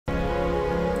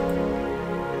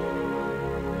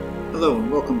Hello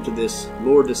and welcome to this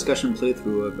lore discussion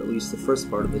playthrough of at least the first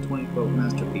part of the 2012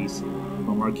 masterpiece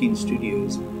from Arkane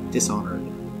Studios, Dishonored.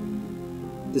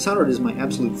 Dishonored is my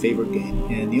absolute favorite game,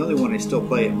 and the only one I still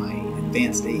play at my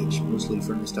advanced age, mostly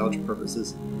for nostalgia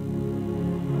purposes.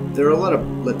 There are a lot of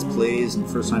Let's Plays and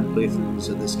first-time playthroughs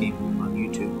of this game on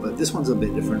YouTube, but this one's a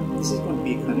bit different. This is going to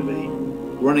be kind of a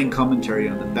running commentary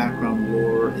on the background,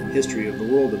 lore, and history of the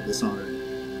world of Dishonored.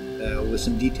 With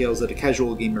some details that a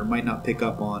casual gamer might not pick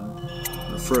up on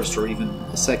a first or even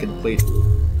a second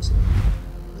playthrough. So,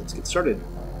 let's get started.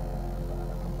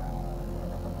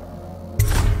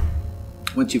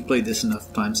 Once you've played this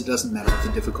enough times, it doesn't matter what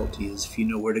the difficulty is if you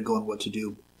know where to go and what to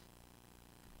do.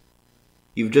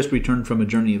 You've just returned from a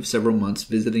journey of several months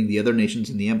visiting the other nations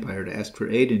in the Empire to ask for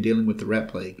aid in dealing with the rat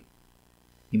plague.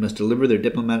 You must deliver their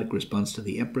diplomatic response to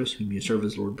the Empress, whom you serve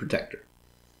as Lord Protector.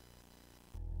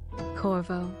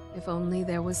 Corvo, if only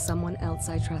there was someone else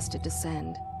I trusted to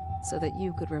send, so that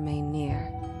you could remain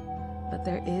near. But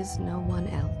there is no one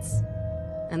else.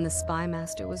 And the Spy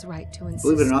Master was right to insist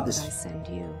Believe it or not, that I send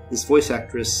you. This voice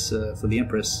actress for the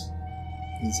Empress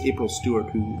is April Stewart,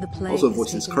 who also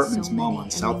voices Cartman's mom on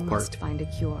South Park. Must find a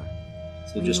cure.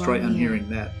 So just try unhearing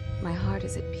that. My heart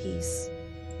is at peace.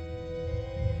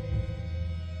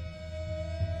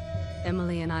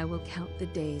 Emily and I will count the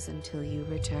days until you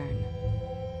return.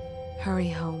 Hurry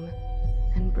home,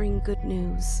 and bring good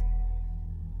news.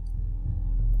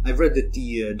 I've read that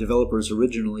the developers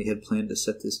originally had planned to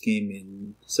set this game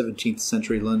in 17th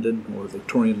century London, or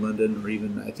Victorian London, or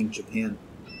even, I think, Japan.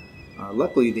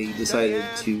 Luckily, they decided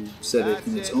to set it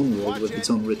in its own world with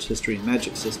its own rich history and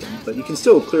magic system, but you can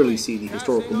still clearly see the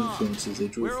historical influences they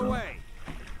drew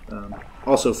from.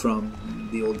 Also from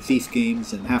the old Thief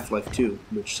games and Half-Life 2,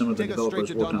 which some of the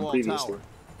developers worked on previously.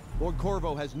 Lord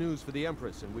Corvo has news for the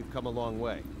Empress, and we've come a long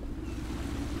way.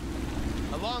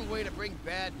 A long way to bring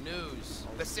bad news.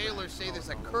 The sailors say there's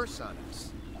a curse on us.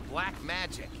 Black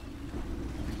magic.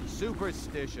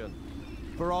 Superstition.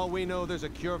 For all we know, there's a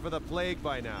cure for the plague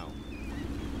by now.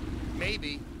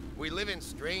 Maybe. We live in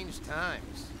strange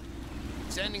times.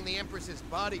 Sending the Empress's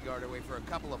bodyguard away for a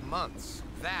couple of months.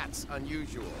 That's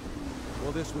unusual.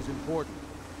 Well, this was important.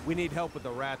 We need help with the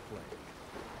rat plague.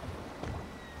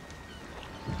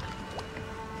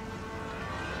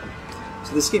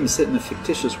 So this game is set in a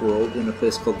fictitious world in a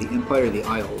place called the Empire of the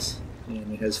Isles,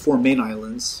 and it has 4 main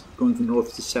islands, going from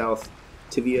north to south: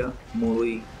 Tivia,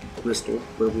 Morley, Bristol,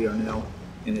 where we are now,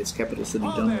 and its capital city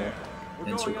Dunwall,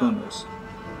 and Serkonos.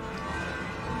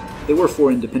 They were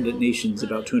 4 independent nations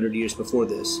about 200 years before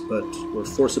this, but were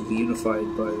forcibly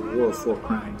unified by the War of 4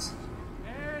 Crowns.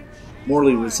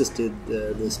 Morley resisted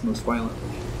this most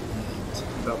violently.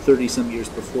 About 30-some years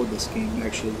before this game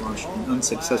actually launched an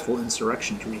unsuccessful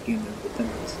insurrection to regain their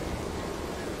independence.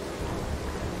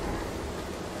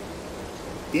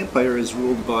 The Empire is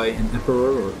ruled by an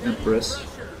emperor or empress,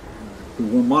 who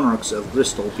were monarchs of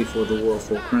Bristol before the War of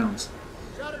 4 Crowns,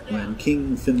 when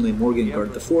King Finlay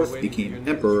Morgengard IV became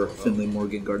Emperor Finlay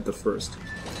Morgengard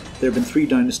I. There have been 3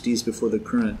 dynasties before the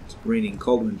current reigning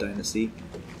Kaldwin dynasty,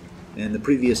 and the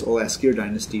previous Olaskir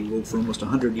dynasty ruled for almost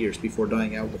 100 years before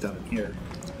dying out without an heir.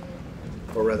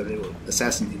 Or rather, they were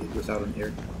assassinated without an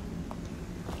heir.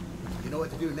 You know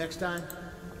what to do next time?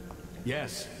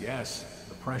 Yes.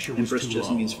 The pressure was Empress too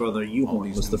Jessamyn's low. father,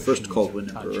 Yuhorn, was the first Kaldwin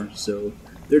emperor, so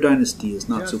their dynasty is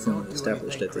not so firmly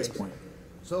established at this point.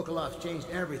 Sokolov's changed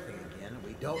everything again, and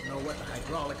we don't know what the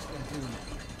hydraulics can do.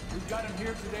 We've got him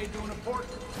here today doing a portrait.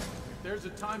 If there's a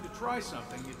time to try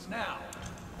something, it's now.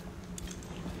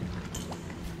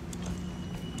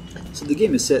 So the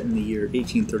game is set in the year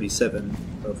 1837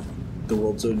 of the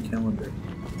world's own calendar.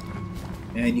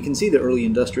 And you can see the early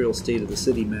industrial state of the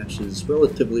city matches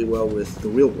relatively well with the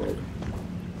real world.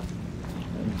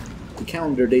 The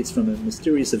calendar dates from a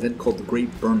mysterious event called the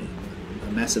Great Burning.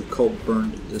 A massive cult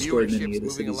burned and destroyed many of the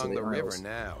cities of the Isles.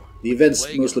 The event's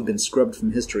mostly been scrubbed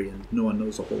from history, and no one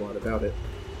knows a whole lot about it.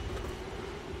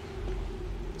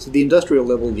 So the industrial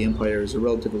level of the Empire is a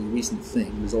relatively recent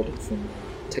thing, resulting from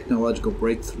technological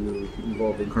breakthrough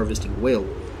involving harvesting whale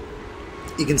wool.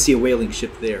 You can see a whaling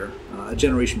ship there. A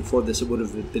generation before this it would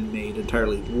have been made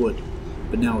entirely of wood,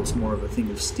 but now it's more of a thing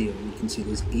of steel. You can see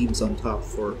those beams on top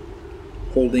for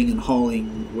holding and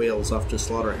hauling whales off to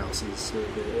slaughterhouses so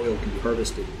the oil can be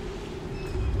harvested.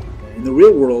 In the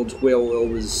real world, whale oil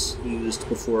was used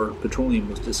before petroleum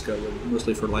was discovered,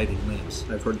 mostly for lighting lamps.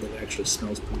 I've heard that it actually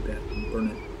smells pretty bad when you burn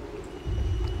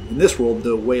it. In this world,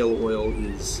 the whale oil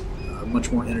is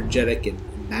much more energetic and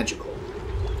magical.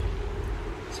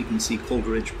 So you can see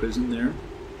Coldridge Prison there.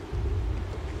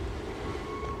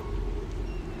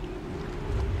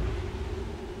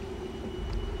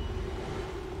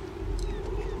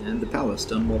 And the palace,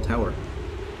 Dunwall Tower.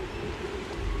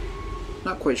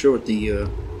 Not quite sure what the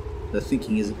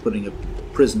thinking is of putting a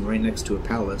prison right next to a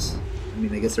palace. I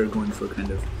mean, I guess they're going for a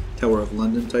kind of Tower of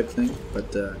London type thing,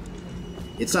 but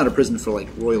it's not a prison for like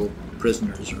royal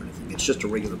prisoners or anything. It's just a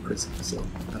regular prison, so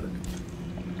I don't know.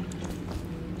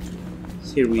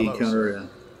 So here we encounter a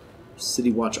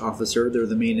City Watch officer. They're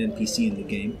the main NPC in the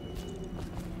game.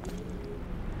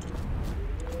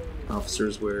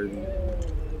 Officers wear the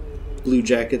blue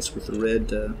jackets with the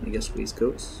red, I guess,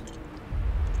 waistcoats.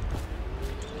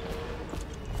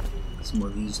 Some more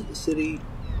views of the city.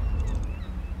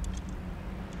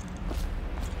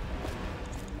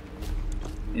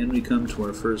 And we come to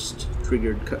our first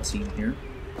triggered cutscene here.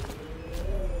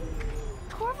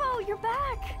 Corvo, you're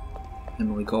back!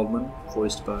 Emily Caldwin,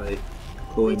 voiced by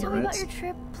Chloe Tell me about Moretz. your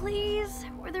trip, please.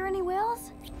 Were there any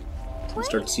whales? We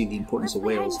start to see the importance of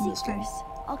Let's play whales in hide and this seek game. first.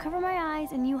 I'll cover my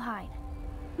eyes and you hide.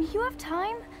 You have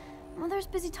time? Mother's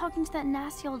busy talking to that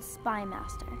nasty old spy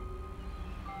master.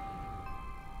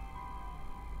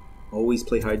 Always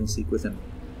play hide and seek with Emily.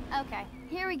 Okay,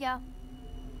 here we go.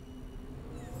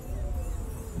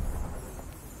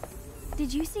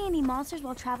 Did you see any monsters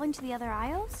while traveling to the other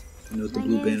isles? Note the My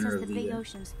blue nanny banner says of the big the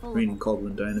ocean's full of reigning them.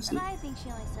 Caldwin dynasty. But I think she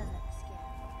only says that to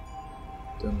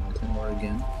scare. Dunwall Tower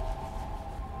again.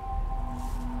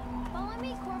 Follow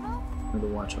me, Corvo. Another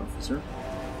watch officer.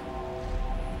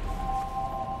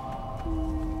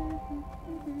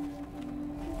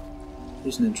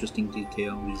 Here's an interesting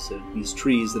detail. These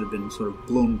trees that have been sort of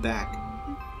blown back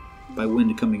by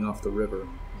wind coming off the river.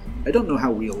 I don't know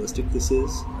how realistic this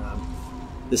is.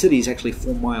 The city is actually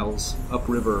 4 miles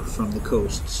upriver from the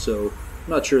coast, so I'm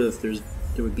not sure if there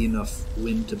would be enough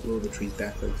wind to blow the trees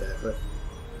back like that, but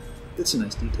it's a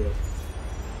nice detail.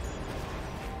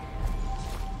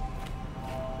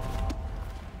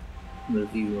 Another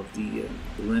view of the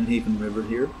Wrenhaven River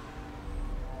here.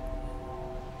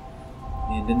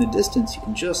 And in the distance you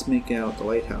can just make out the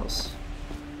lighthouse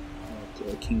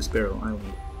at King Sparrow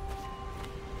Island.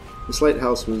 This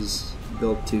lighthouse was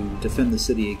built to defend the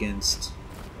city against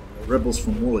rebels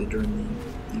from Woolley during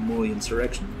the Woolley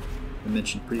insurrection I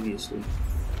mentioned previously.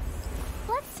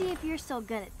 Let's see if you're still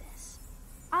good at this.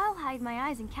 I'll hide my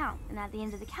eyes and count, and at the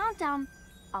end of the countdown,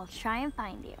 I'll try and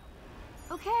find you.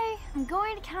 Okay, I'm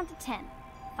going to count to 10.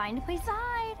 Find a place to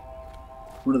hide.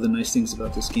 One of the nice things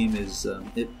about this game is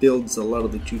it builds a lot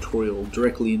of the tutorial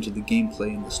directly into the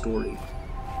gameplay and the story.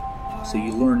 So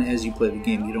you learn as you play the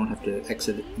game, you don't have to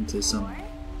exit it into some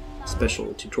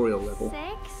special tutorial level. 6,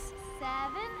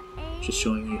 7, 8. Just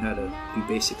showing you how to do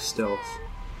basic stealth.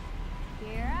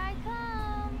 Here I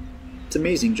come. It's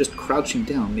amazing, just crouching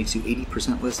down makes you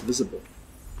 80% less visible.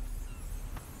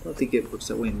 I don't think it works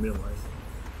that way in real life.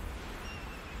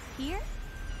 Here?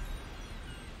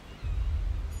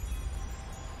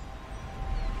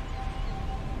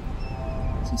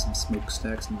 See some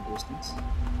smokestacks in the distance.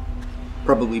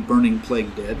 Probably burning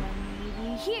Plague Dead.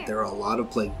 Here. There are a lot of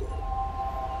Plague Dead.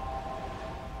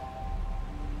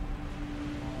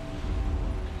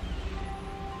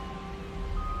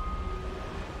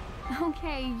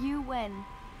 Okay, you win.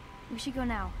 We should go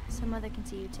now, so Mother can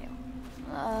see you too.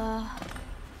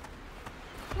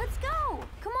 Let's go!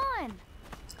 Come on!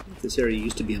 This area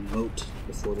used to be a moat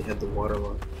before they had the water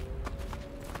lock.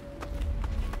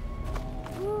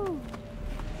 Ooh.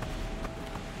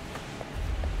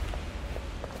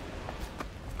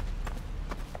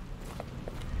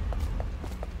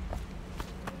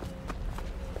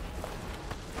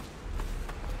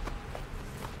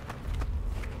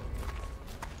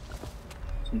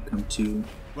 So you come to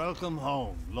Welcome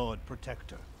home, Lord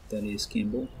Protector. Thaddeus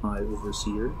Campbell, High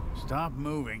Overseer, Stop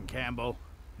moving, Campbell.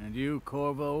 And you,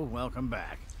 Corvo, welcome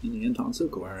back, and Han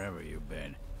Solo. wherever you've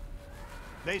been.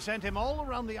 They sent him all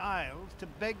around the Isles to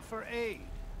beg for aid.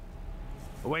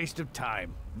 A waste of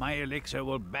time. My elixir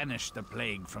will banish the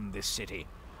plague from this city.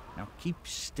 Now keep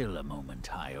still a moment,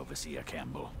 High Overseer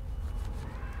Campbell.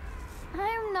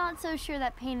 I'm not so sure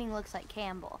that painting looks like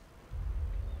Campbell.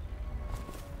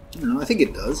 I don't know, I think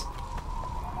it does.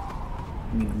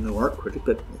 I mean, I'm no art critic,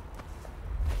 but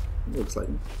it looks like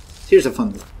it. Here's a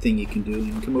fun thing you can do.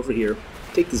 You can come over here,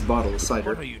 take this bottle of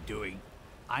cider. What are you doing?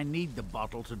 I need the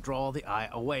bottle to draw the eye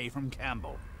away from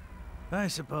Campbell. I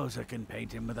suppose I can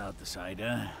paint him without the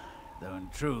cider, though in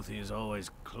truth he is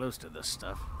always close to the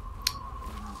stuff.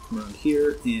 Come around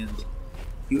here, and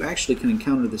you actually can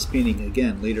encounter this painting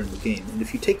again later in the game. And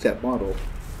if you take that bottle,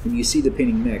 when you see the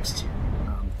painting next,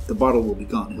 the bottle will be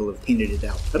gone. He'll have painted it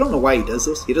out. I don't know why he does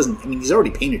this. He doesn't. I mean, he's already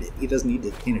painted it. He doesn't need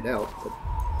to paint it out. But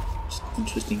just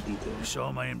interesting detail. You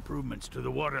saw my improvements to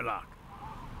the waterlock.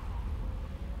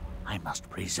 I must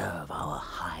preserve our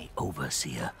High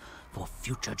Overseer for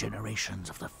future generations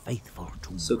of the faithful to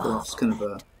Sokolov's kind of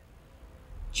a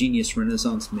genius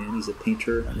Renaissance man. He's a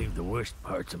painter. I leave the worst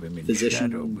parts of him in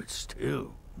physician, shadow, but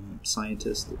still.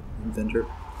 Scientist, inventor.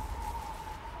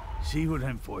 See what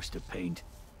I'm forced to paint.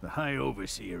 The High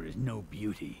Overseer is no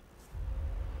beauty.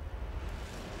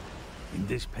 In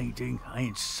this painting, I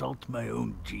insult my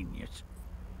own genius.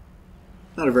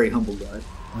 Not a very humble guy.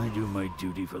 I do my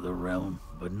duty for the realm,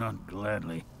 but not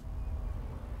gladly.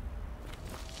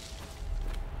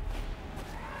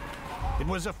 It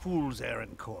was a fool's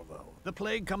errand, Corvo. The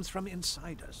plague comes from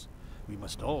inside us. We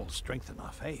must all strengthen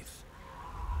our faith.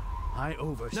 High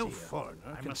Overseer, no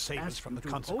foreigner can save us from the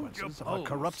consequences of our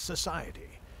corrupt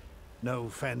society. No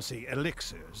fancy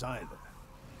elixirs either.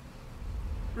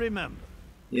 Remember,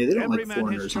 yeah, they don't like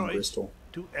foreigners on Bristol.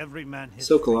 To every man his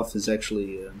Sokolov is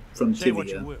actually from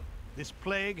Kivia, this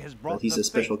plague has brought but he's a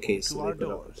special case, to so our they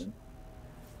put up with doors. him.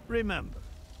 Remember,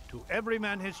 to every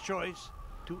man his choice,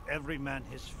 to every man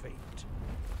his fate.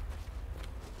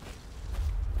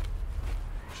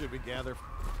 Should we gather?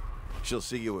 She'll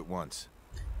see you at once.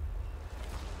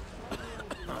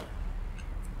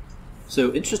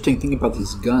 So, interesting thing about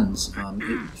these guns,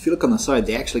 if you look on the side,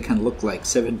 they actually kind of look like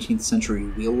 17th century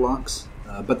wheel locks,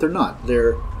 but they're not.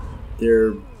 They're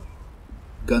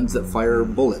guns that fire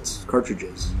bullets,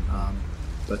 cartridges,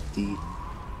 but the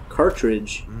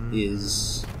cartridge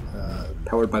is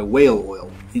powered by whale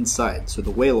oil inside, so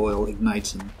the whale oil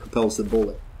ignites and propels the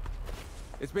bullet.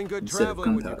 It's been good instead of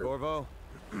traveling with you, gunpowder. Corvo.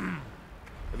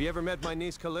 Have you ever met my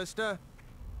niece Callista?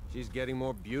 She's getting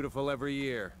more beautiful every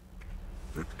year.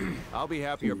 I'll be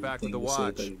happy you're back with the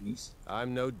watch.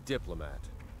 I'm no diplomat.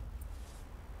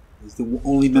 He's the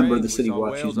only member of the Strange, city we saw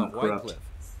watch whales who's not on corrupt. Whitecliff.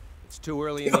 It's too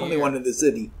early in The the only year. one in the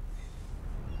city.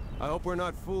 I hope we're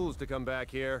not fools to come back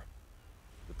here.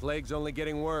 The plague's only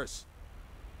getting worse.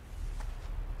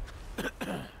 I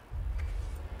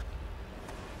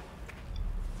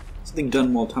think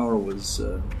Dunwall Tower was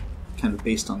kind of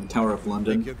based on the Tower of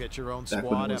London. Think you'll get your own back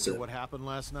when squad it was after a what happened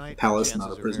last night? palace, Chances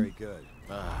not a are prison. very good.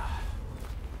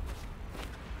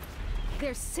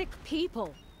 They're sick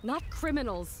people, not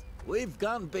criminals. We've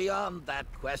gone beyond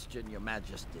that question, Your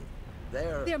Majesty.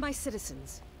 They're my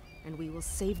citizens, and we will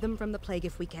save them from the plague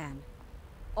if we can.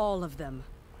 All of them.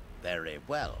 Very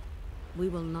well. We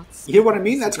will not. You hear what I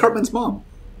mean? That's Cartman's mom.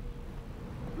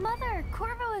 Mother,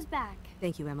 Corvo is back.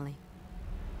 Thank you, Emily.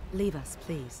 Leave us,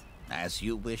 please. As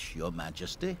you wish, Your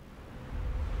Majesty.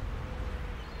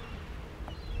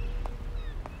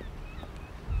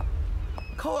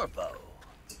 Corvo.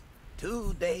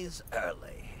 2 days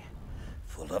early.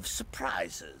 Full of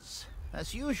surprises,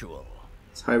 as usual.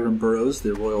 It's Hiram Burrows,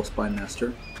 the royal spy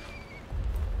master.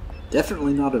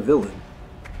 Definitely not a villain.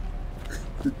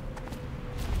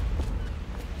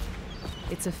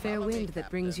 It's a fair wind that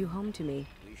brings you home to me.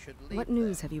 What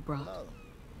news have you brought?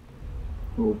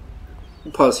 We'll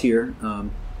pause here.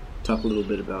 Talk a little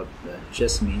bit about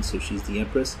Jessamine. So she's the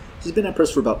Empress. She's been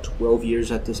Empress for about 12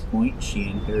 years at this point. She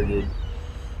inherited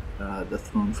the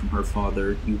throne from her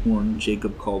father, Euhorn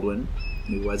Jacob Caldwin,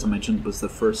 who, as I mentioned, was the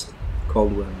first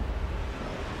Caldwin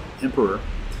emperor.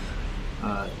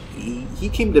 He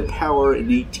came to power in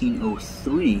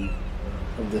 1803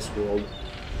 of this world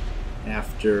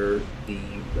after the,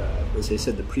 as I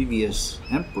said, the previous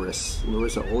Empress,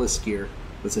 Larissa Olaskir,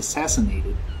 was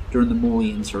assassinated during the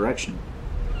Moli insurrection.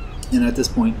 And at this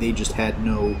point, they just had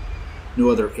no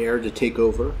other heir to take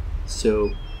over.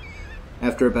 So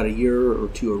after about a year or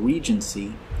two of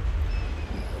regency,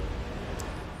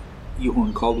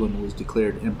 Euhorn Caldwin was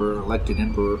declared emperor, elected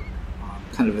emperor,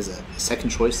 kind of as a second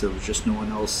choice. There was just no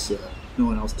one else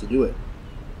to do it.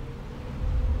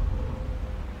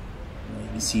 You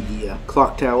can see the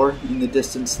clock tower in the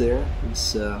distance there.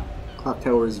 This clock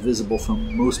tower is visible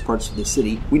from most parts of the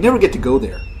city. We never get to go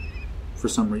there for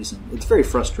some reason. It's very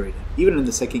frustrating. Even in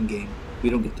the second game, we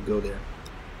don't get to go there.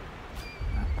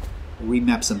 I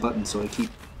remap some buttons, so I keep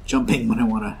jumping when I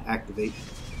want to activate.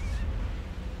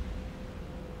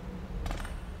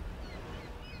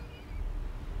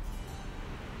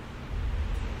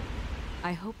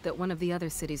 I hoped that one of the other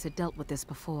cities had dealt with this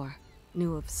before,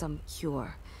 knew of some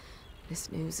cure.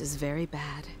 This news is very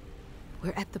bad.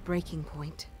 We're at the breaking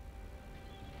point.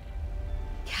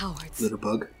 Cowards.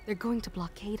 Litterbug. They're going to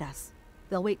blockade us.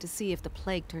 They'll wait to see if the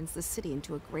plague turns the city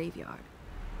into a graveyard.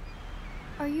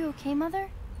 Are you okay, Mother?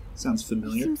 Sounds You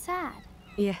familiar. seem sad.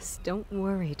 Yes, don't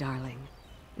worry, darling.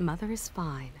 Mother is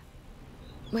fine.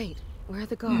 Wait, where are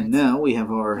the guards? And now we have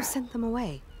Who our sent them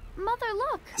away? Mother,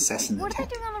 look! assassin What are they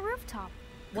attack. doing on the rooftop?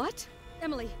 What?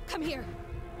 Emily, come here.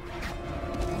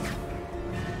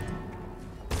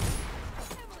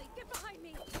 Emily,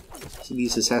 So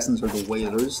these assassins are the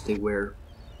whalers. They wear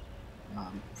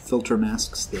filter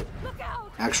masks that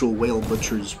actual whale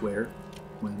butchers wear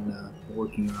when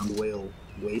working around whale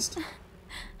waste.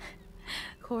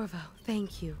 Corvo,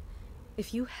 thank you.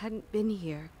 If you hadn't been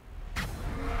here...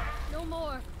 No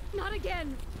more! Not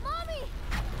again! Mommy!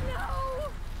 No!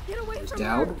 Get away There's from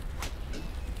Dowd,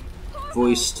 her!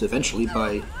 voiced eventually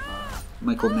by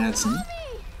Michael Madsen.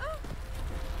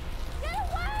 Get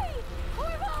away!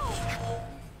 Corvo!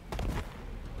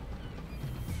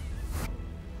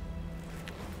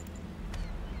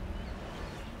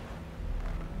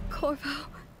 Corvo,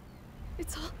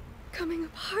 it's all coming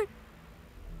apart.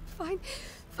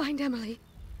 Find Emily.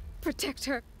 Protect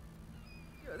her.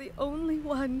 You're the only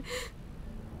one.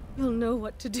 You'll know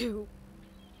what to do.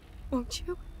 Won't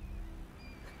you?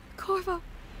 Corvo.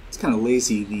 It's kind of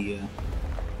lazy. The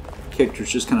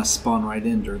characters just kind of spawn right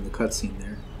in during the cutscene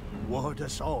there. Ward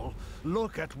us all.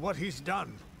 Look at what he's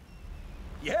done.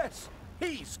 Yes,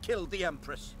 he's killed the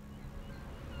Empress.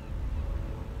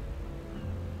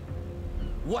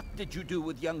 What did you do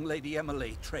with young Lady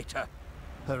Emily, traitor?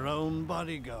 Her own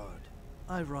bodyguard.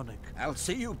 Ironic. I'll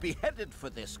see you beheaded for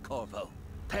this, Corvo.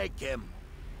 Take him.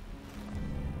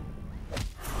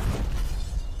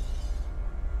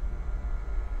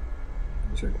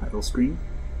 There's our title screen.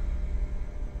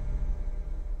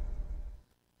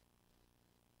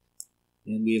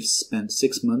 And we have spent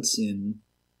 6 months in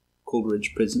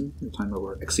Coldridge Prison. The time of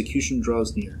our execution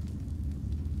draws near.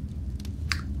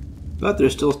 But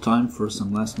there's still time for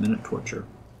some last-minute torture.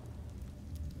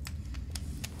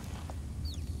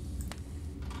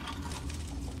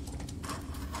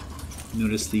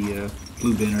 Notice the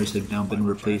blue banners have now been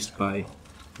replaced by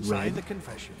red. Sign the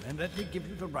confession, and let me give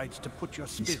you the rights to put your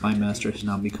The spirit. Spy Master has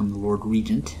now become the Lord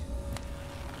Regent.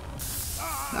 This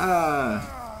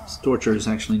torturer is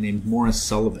actually named Morris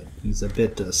Sullivan. He's a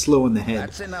bit slow in the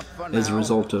head as a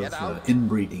result of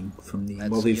inbreeding from the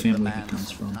wealthy family he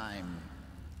comes from. Time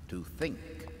to think.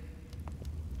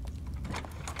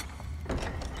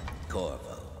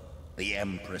 Corvo, the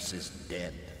Empress is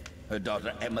dead. Her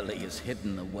daughter Emily is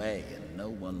hidden away, and no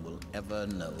one will ever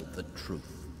know the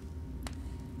truth.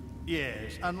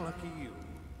 Yes, unlucky you.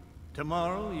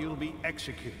 Tomorrow you'll be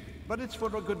executed, but it's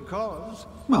for a good cause.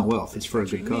 Well, if it's for a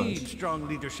good We need cause. strong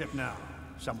leadership now,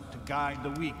 someone to guide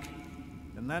the weak,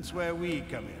 and that's where we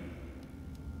come in.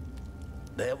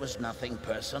 There was nothing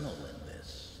personal in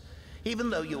this, even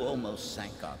though you almost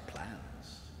sank our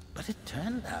plans. But it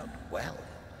turned out well.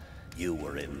 You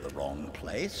were in the wrong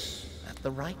place at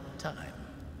the right time,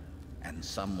 and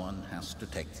someone has to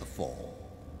take the fall.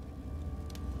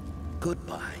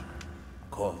 Goodbye,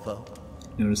 Corvo.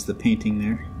 Notice the painting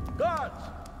there. Guards!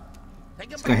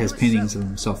 This guy has paintings of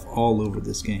himself all over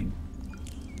this game.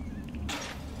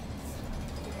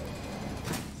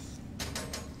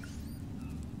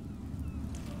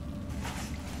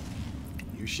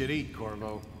 You should eat,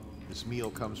 Corvo. This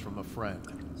meal comes from a friend.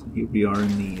 So here we are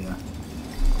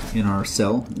in our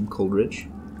cell in Coldridge.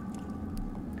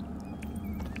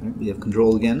 Right, we have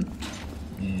control again,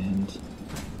 and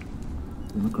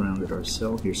look around at our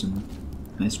cell. Here's some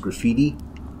nice graffiti.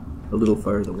 A little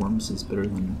fire that warms is better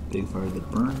than a big fire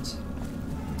that burns.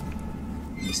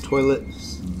 Nice toilet,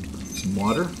 some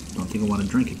water. Don't think I want to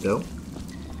drink it though.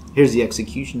 Here's the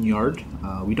execution yard.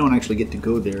 We don't actually get to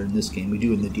go there in this game. We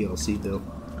do in the DLC though.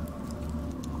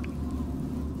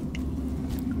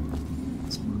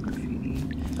 Some more graffiti.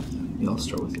 We all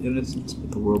start with innocence,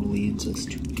 but the world leads us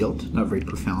to guilt. Not very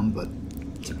profound, but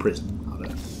it's a prison, not a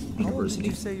university. How old did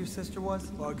you say your sister was?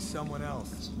 Bug someone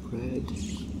else. Bread.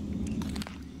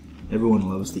 Everyone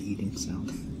loves the eating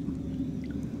sound.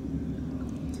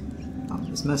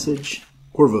 This message.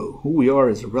 Corvo, who we are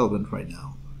is irrelevant right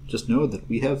now. Just know that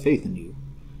we have faith in you.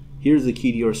 Here's the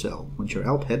key to your cell. Once you're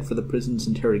out, head for the prison's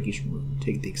interrogation room.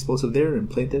 Take the explosive there and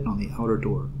plant it on the outer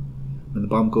door. When the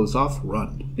bomb goes off,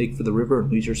 run. Make for the river and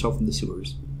lose yourself in the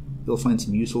sewers. You'll find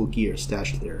some useful gear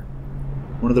stashed there.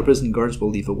 One of the prison guards will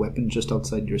leave a weapon just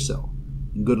outside your cell.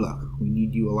 And good luck. We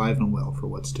need you alive and well for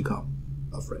what's to come.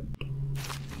 A friend.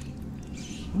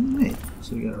 Alright,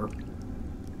 so we got our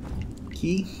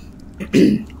key.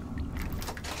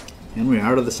 And we're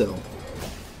out of the cell.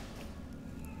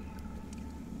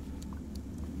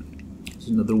 There's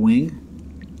another wing.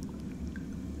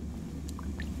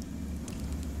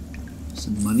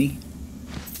 Some money.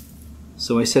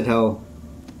 So I said how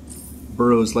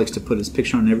Burroughs likes to put his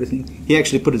picture on everything. He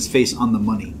actually put his face on the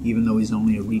money, even though he's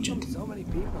only a regent. So many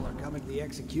people are coming to the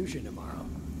execution tomorrow.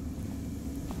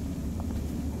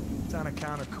 It's on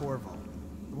account of Corvo,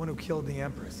 the one who killed the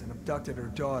Empress and abducted her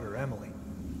daughter, Emily.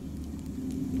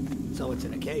 So it's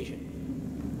an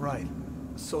occasion. Right.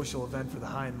 A social event for the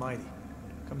high and mighty.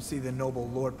 Come see the noble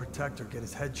Lord Protector get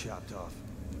his head chopped off.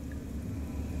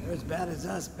 They're as bad as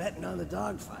us betting on the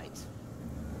dogfight.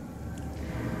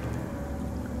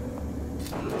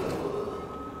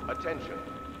 Attention.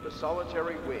 The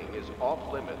solitary wing is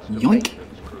off limits to Yoink.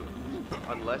 maintenance crews,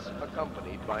 unless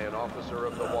accompanied by an officer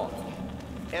of the watch.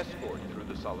 Escort through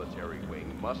the solitary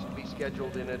wing must be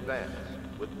scheduled in advance,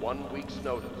 with 1 week's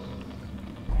notice.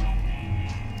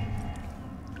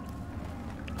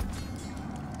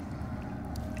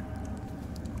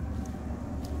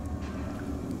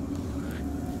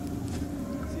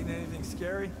 Seen anything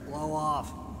scary? Blow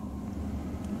off.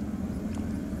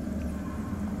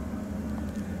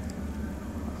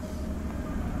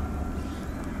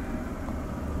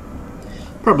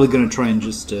 Probably gonna try and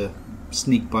just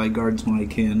sneak by guards when I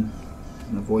can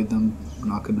and avoid them,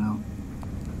 knock them out.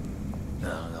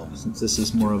 Since this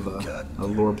is more of a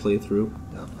lore playthrough.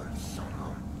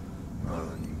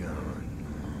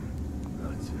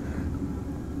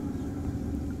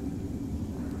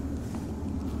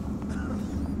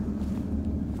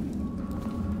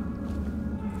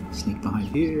 Sneak behind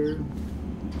here.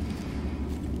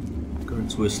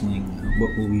 Guards whistling.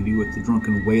 What will we do with the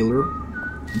drunken whaler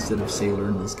instead of sailor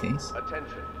in this case?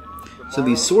 So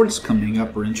these swords coming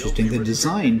up are interesting. The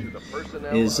design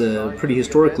is pretty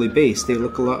historically based. They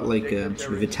look a lot like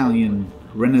sort of Italian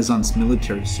Renaissance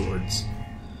military swords.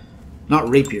 Not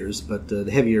rapiers, but the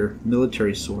heavier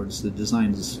military swords. The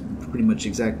design is pretty much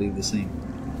exactly the same.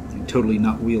 Totally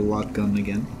not wheel lock gun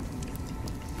again.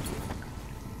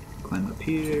 Climb up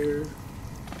here.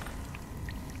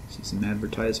 See some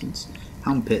advertisements.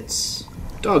 Hound pits.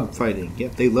 Dog fighting.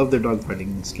 Yep, they love their dog fighting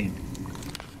in this game.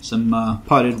 Some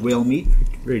potted whale meat.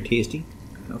 Very tasty.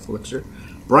 Enough elixir.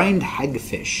 Brined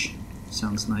hagfish.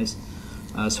 Sounds nice.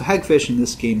 So hagfish in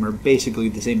this game are basically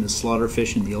the same as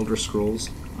slaughterfish in the Elder Scrolls.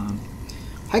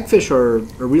 Hagfish are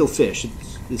a real fish.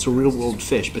 It's a real world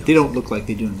fish, but they don't look like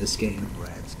they do in this game.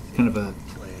 Kind of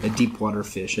a deep water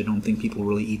fish. I don't think people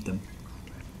really eat them.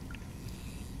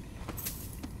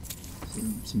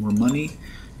 Some more money.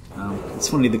 It's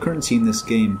funny, the currency in this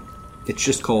game, it's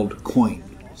just called coin.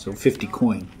 So 50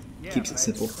 coin. Keeps it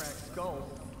simple.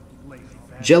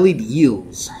 Jellied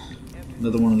eels.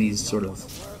 Another one of these sort of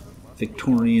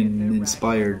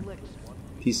Victorian-inspired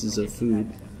pieces of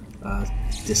food.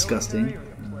 Disgusting.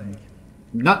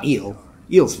 Not eel.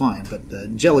 Eel's fine, but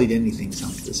jellied anything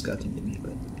sounds disgusting to me.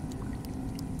 But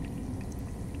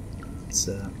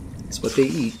it's what they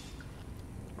eat.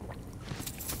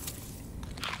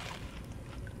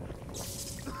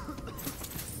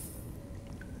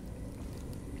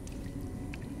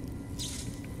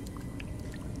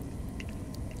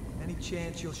 Any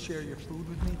chance you'll share your food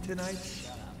with me tonight?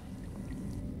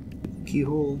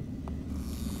 Keyhole.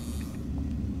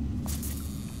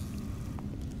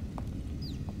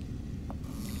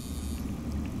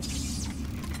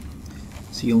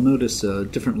 So you'll notice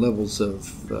different levels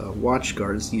of watch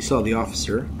guards. You saw the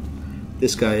officer.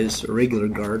 This guy is a regular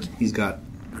guard. He's got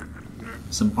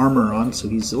some armor on, so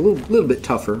he's a little bit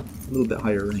tougher, a little bit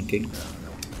higher ranking.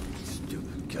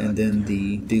 And then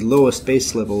the lowest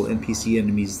base level NPC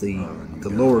enemies, the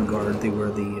lower guard, they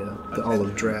wear the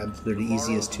olive drab. They're the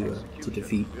easiest to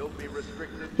defeat.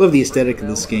 Love the aesthetic of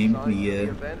this game.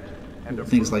 The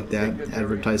things like that,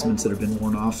 advertisements that have been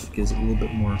worn off, gives it a little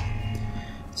bit more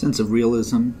sense of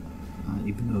realism.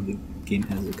 Even though the game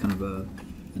has a kind of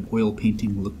an oil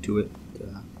painting look to it,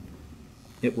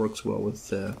 it works well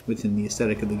within the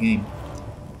aesthetic of the game.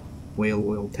 Whale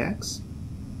oil tax.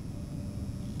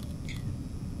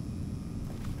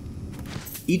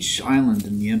 Each island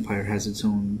in the Empire has its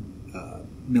own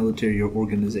military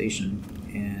organization,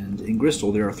 and in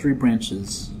Bristol there are 3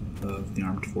 branches of the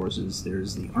armed forces.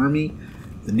 There's the Army,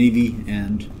 the Navy,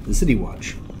 and the City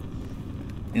Watch.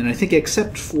 And I think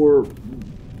except for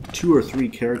 2 or 3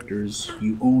 characters,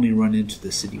 you only run into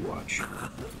the City Watch.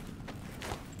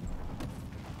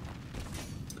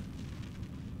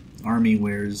 Army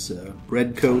wears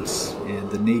red coats, and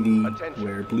the Navy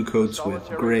wear blue coats with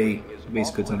gray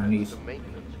waistcoats underneath.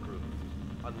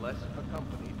 Unless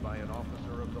accompanied by an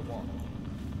officer of the watch.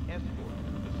 Escort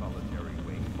to the solitary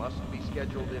wing must be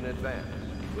scheduled in advance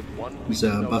with 1 week's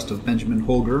There's a bust of Benjamin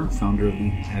Holger, founder of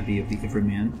the Abbey of the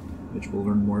Everyman, which we'll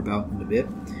learn more about in a bit.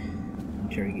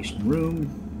 Interrogation room.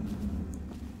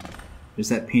 There's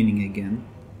that painting again.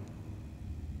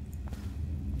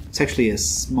 It's actually a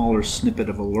smaller snippet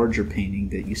of a larger painting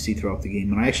that you see throughout the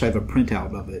game, and I actually have a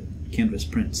printout of it. Canvas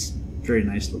prints. Very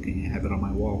nice looking. I have it on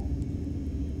my wall.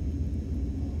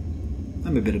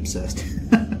 I'm a bit obsessed.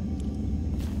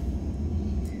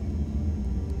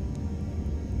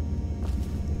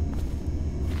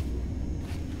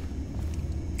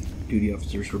 Duty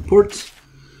officers report.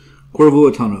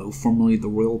 Corvo Atano, formerly the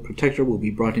Royal Protector, will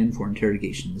be brought in for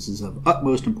interrogation. This is of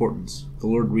utmost importance. The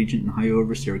Lord Regent and High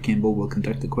Overseer Campbell will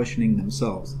conduct the questioning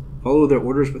themselves. Follow their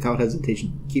orders without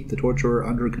hesitation. Keep the torturer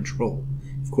under control.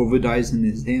 If Corvo dies in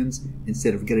his hands,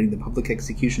 instead of getting the public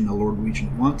execution the Lord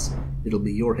Regent wants, it'll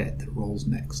be your head that rolls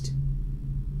next.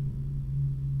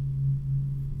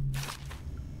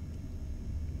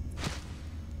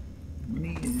 Let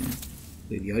me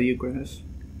play the audiograph.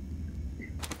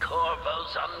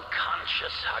 Corvo's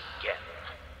unconscious again,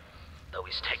 though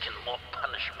he's taken more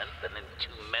punishment than in 2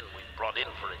 men we brought in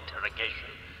for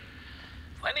interrogation.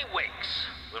 When he wakes,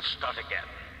 we'll start again.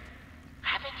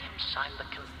 Having him sign the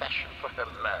confession for her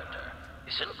murder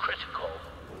isn't critical,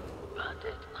 but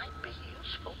it might be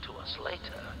useful to us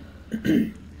later.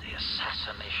 The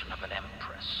assassination of an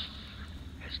empress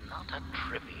is not a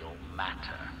trivial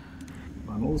matter.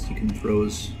 Models, you can throw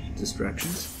as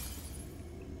distractions.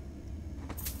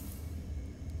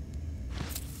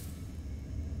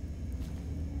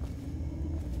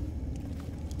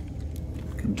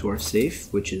 Come to our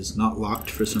safe, which is not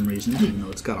locked for some reason, even though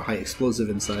it's got a high explosive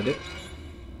inside it.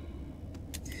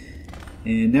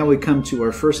 And now we come to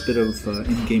our first bit of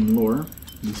in-game lore.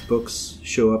 These books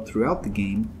show up throughout the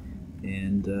game,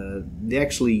 and they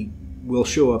actually will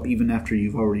show up even after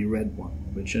you've already read one,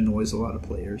 which annoys a lot of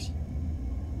players.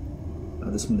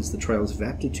 This one is the Trials of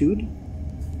Aptitude.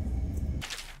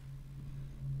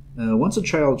 Once a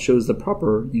child shows the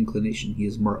proper inclination, he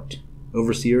is marked.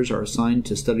 Overseers are assigned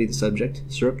to study the subject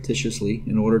surreptitiously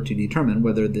in order to determine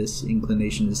whether this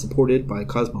inclination is supported by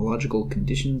cosmological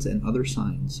conditions and other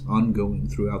signs ongoing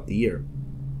throughout the year.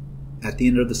 At the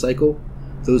end of the cycle,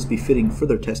 those befitting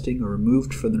further testing are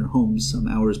removed from their homes some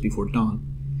hours before dawn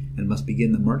and must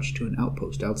begin the march to an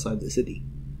outpost outside the city.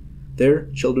 There,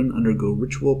 children undergo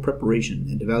ritual preparation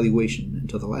and evaluation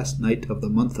until the last night of the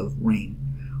month of rain,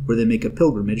 where they make a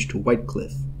pilgrimage to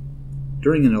Whitecliff.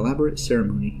 During an elaborate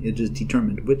ceremony, it is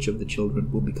determined which of the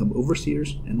children will become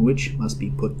overseers and which must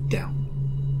be put down.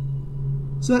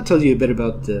 So that tells you a bit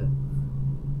about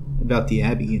the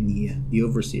Abbey and the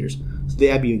overseers. So the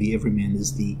Abbey of the Everyman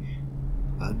is the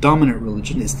dominant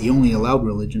religion. It's the only allowed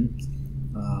religion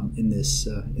in this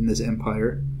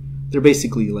empire. They're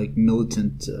basically like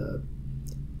militant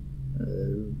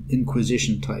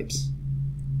Inquisition types,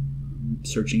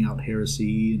 searching out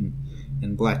heresy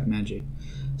and black magic.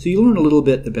 So you learn a little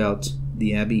bit about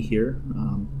the Abbey here,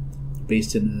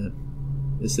 based in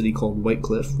a city called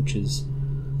Whitecliff, which is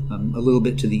a little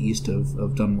bit to the east of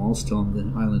Dunwall, still on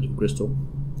the island of Bristol.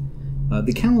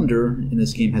 The calendar in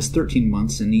this game has 13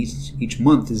 months, and each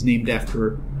month is named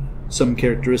after some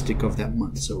characteristic of that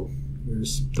month. So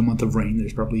there's the month of rain.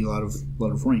 There's probably a lot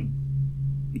of rain.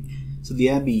 So the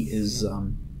Abbey is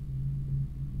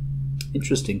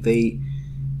interesting.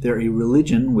 They're a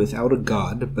religion without a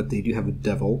god, but they do have a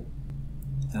devil.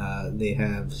 They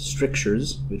have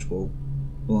strictures, which we'll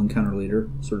encounter later,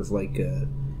 sort of like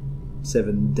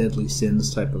 7 deadly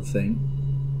sins type of thing.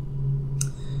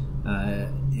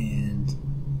 And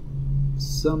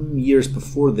some years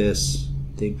before this,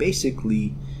 they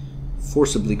basically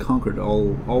forcibly conquered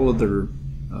all other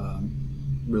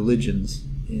religions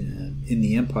in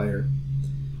the Empire,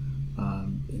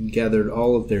 and gathered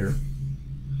all of their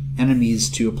enemies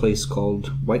to a place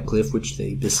called Whitecliff, which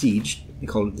they besieged. They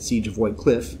called it the Siege of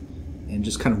Whitecliff, and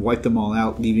just kind of wiped them all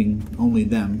out, leaving only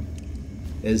them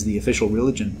as the official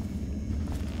religion.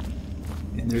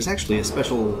 And there's actually a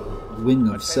special wing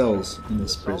of cells in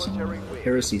this prison,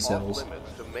 heresy cells,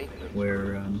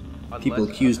 where people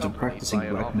accused of practicing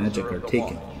black magic are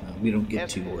taken. We don't get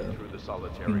to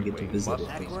visit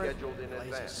it.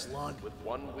 With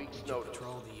 1 week's notice.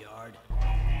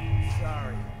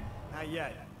 Sorry, not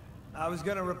yet. I was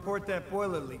gonna report that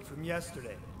boiler leak from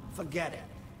yesterday. Forget it.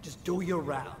 Just do your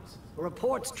rounds. A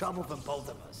report's trouble for both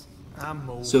of us. I'm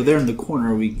moving. So there in the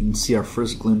corner we can see our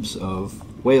first glimpse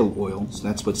of whale oil. So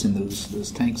that's what's in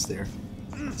those tanks there.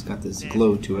 It's got this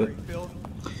glow to it.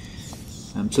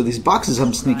 So these boxes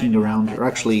I'm sneaking around are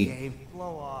actually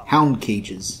hound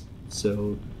cages. So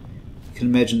you can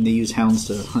imagine they use hounds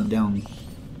to hunt down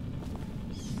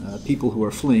people who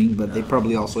are fleeing, but they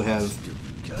probably also have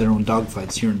their own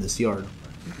dogfights here in this yard.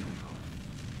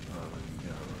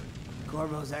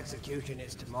 Corvo's execution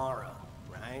is tomorrow,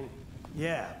 right?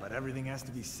 Yeah, but everything has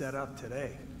to be set up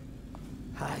today.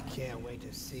 I can't wait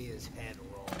to see his head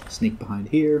roll. Sneak behind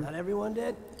here. Not everyone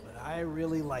did, but I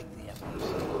really like the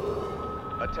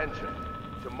episode. Attention.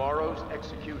 Tomorrow's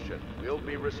execution will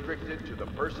be restricted to the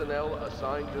personnel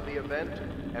assigned to the event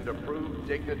and approved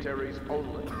dignitaries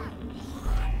only.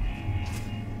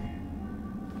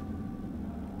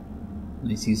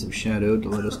 Nice use of shadow to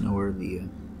let us know where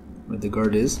the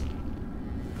guard is.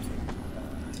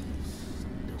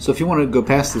 So if you want to go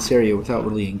past this area without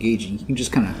really engaging, you can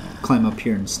just kind of climb up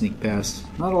here and sneak past.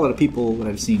 Not a lot of people that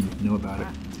I've seen know about it.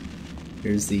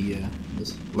 Here's the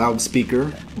this loudspeaker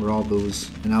where all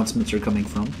those announcements are coming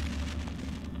from.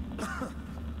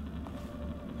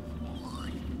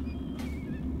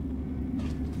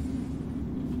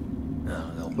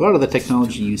 A lot of the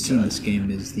technology you see in this game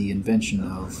is the invention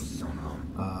of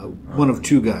one of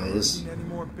two guys.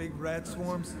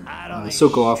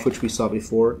 Sokolov, which we saw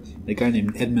before, a guy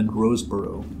named Edmund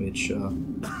Roseborough, which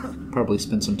probably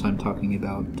spend some time talking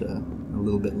about a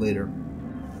little bit later.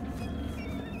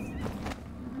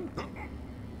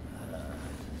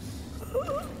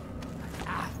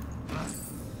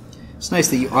 It's nice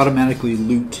that you automatically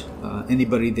loot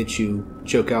anybody that you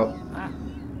choke out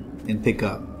and pick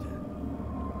up.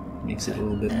 Makes it a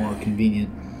little bit more convenient.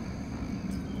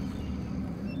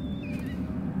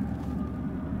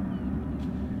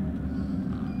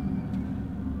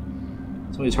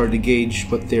 It's always hard to gauge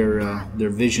what their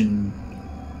vision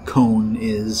cone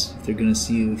is. If they're going to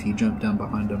see you if you jump down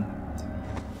behind them.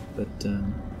 But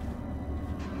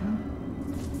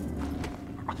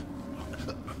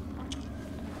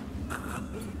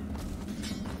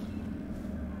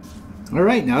all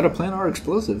right, now to plant our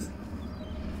explosive.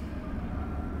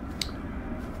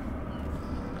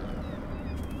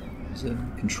 There's a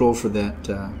control for that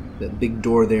that big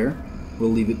door there. We'll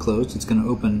leave it closed. It's going to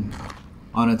open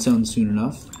on its own soon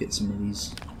enough. Get some of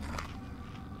these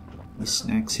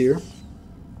snacks here.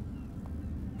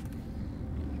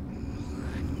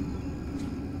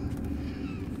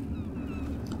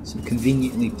 Some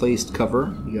conveniently placed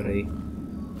cover. We got a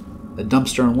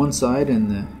dumpster on one side and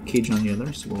the cage on the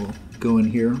other. So we'll go in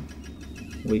here,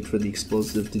 wait for the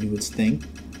explosive to do its thing,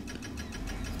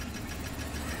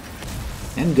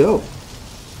 and go.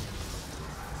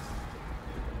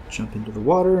 Jump into the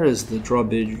water as the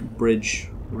drawbridge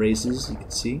raises, you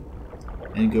can see,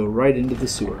 and go right into the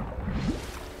sewer.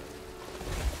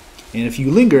 And if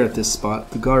you linger at this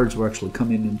spot, the guards will actually come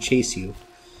in and chase you.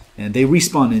 And they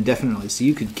respawn indefinitely, so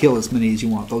you could kill as many as you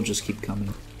want. They'll just keep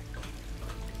coming.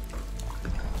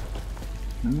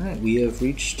 Alright, we have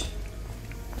reached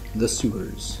the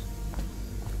sewers.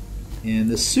 And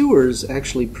the sewers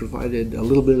actually provided a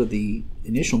little bit of the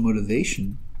initial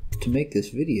motivation to make this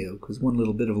video, because one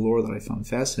little bit of lore that I found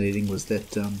fascinating was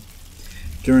that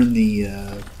during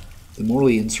the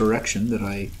Morley insurrection that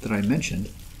I mentioned,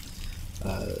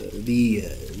 the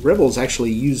rebels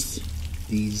actually used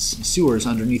these sewers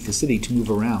underneath the city to move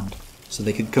around, so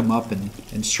they could come up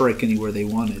and strike anywhere they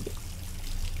wanted,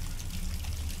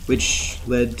 which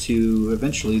led to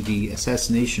eventually the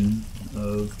assassination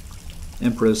of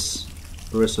Empress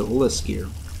Larissa Olaskir,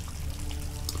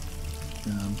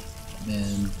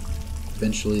 and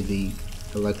eventually the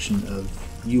election of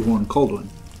Yuhorn Kaldwin.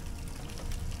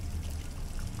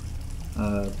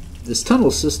 This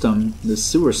tunnel system, this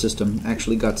sewer system,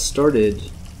 actually got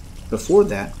started before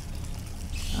that,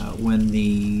 when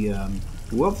the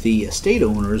wealthy estate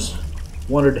owners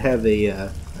wanted to have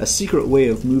a secret way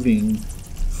of moving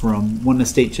from one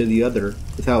estate to the other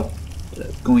without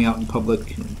going out in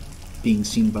public and being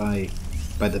seen by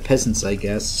the peasants, I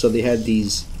guess. So they had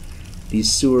these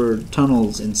sewer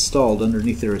tunnels installed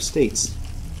underneath their estates.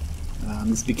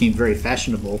 This became very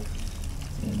fashionable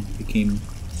and became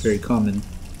very common.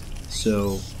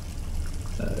 So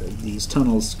these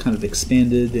tunnels kind of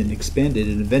expanded, and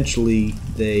eventually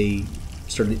they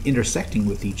started intersecting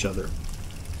with each other.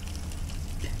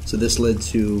 So this led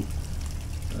to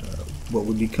what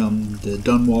would become the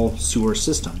Dunwall sewer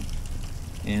system.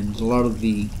 And a lot of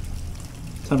the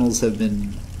tunnels have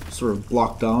been sort of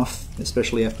blocked off,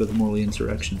 especially after the Morley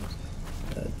insurrection,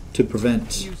 to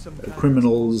prevent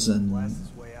criminals and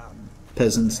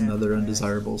peasants and other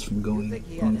undesirables from going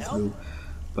through.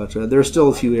 But there are still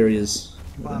a few areas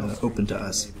open to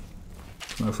us.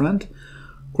 My friend,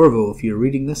 Corvo, if you're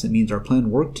reading this, it means our plan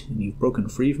worked and you've broken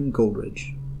free from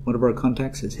Coldridge. One of our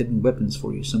contacts has hidden weapons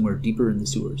for you somewhere deeper in the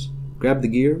sewers. Grab the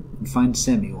gear and find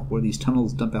Samuel where these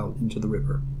tunnels dump out into the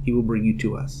river. He will bring you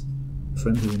to us.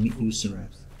 Friend, we will meet you soon.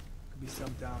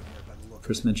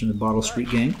 First mentioned the Bottle Street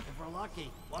Gang.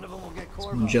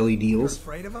 Some jelly deals.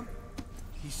 Afraid of him?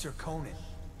 He's Sir Conan.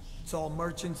 It's all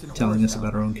merchants and telling us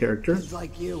about our own character. He's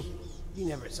like you. You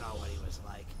never saw what he was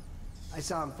like. I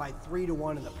saw him fight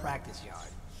 3-1 in the practice yard.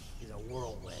 He's a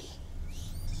whirlwind.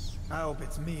 I hope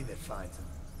it's me that finds him.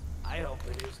 I hope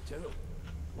it is too.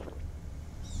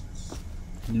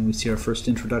 And then we see our first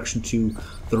introduction to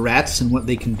the rats and what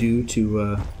they can do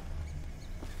to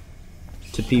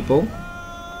people.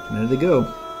 And there they go.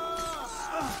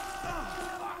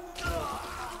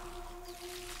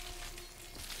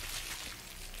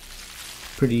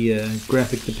 Pretty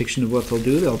graphic depiction of what they'll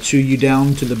do. They'll chew you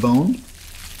down to the bone,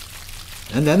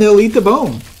 and then they'll eat the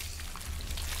bone.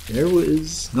 There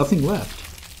was nothing left.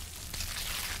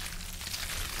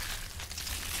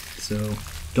 So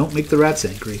don't make the rats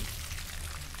angry.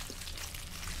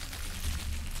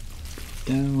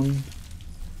 Down.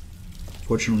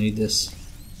 Fortunately, this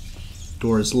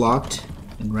door is locked,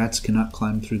 and rats cannot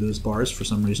climb through those bars for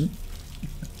some reason.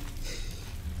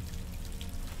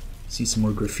 See some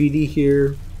more graffiti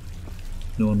here.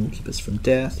 No one will keep us from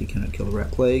death. You cannot kill the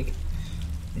rat plague.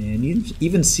 And you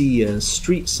even see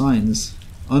street signs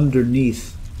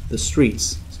underneath the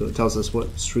streets. So it tells us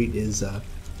what street is up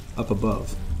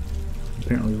above.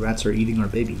 Apparently rats are eating our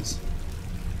babies.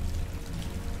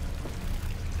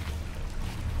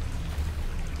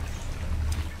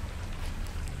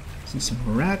 See some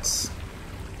more rats.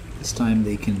 This time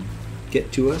they can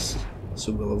get to us,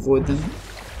 so we'll avoid them.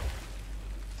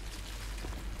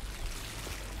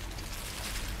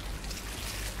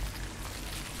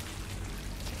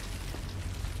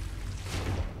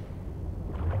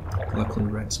 Luckily,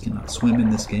 rats cannot swim in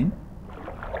this game.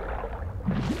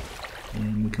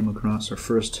 And we come across our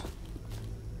first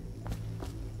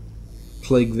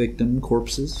plague victim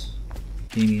corpses.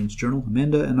 Damien's journal.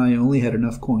 Amanda and I only had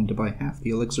enough coin to buy half the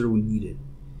elixir we needed.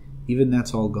 Even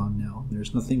that's all gone now.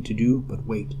 There's nothing to do but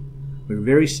wait. We're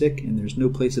very sick, and there's no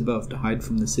place above to hide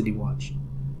from the city watch.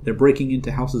 They're breaking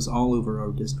into houses all over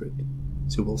our district.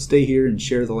 So we'll stay here and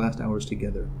share the last hours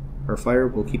together. Our fire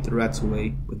will keep the rats away,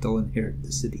 but they'll inherit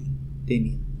the city.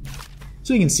 Damien.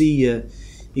 So you can see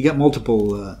you got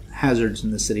multiple hazards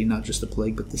in the city, not just the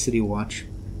plague, but the city watch.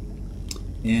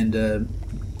 And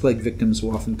plague victims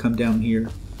will often come down here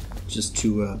just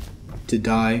to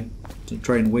die, to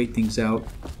try and wait things out.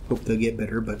 Hope they'll get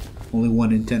better, but only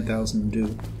 1 in 10,000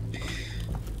 do.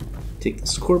 Take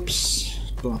this corpse,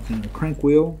 lock in a crank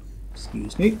wheel.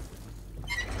 Excuse me.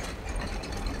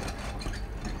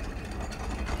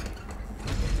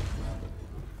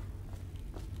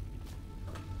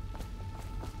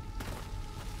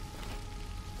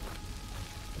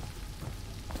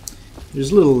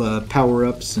 There's little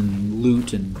power-ups and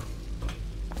loot and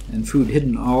food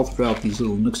hidden all throughout these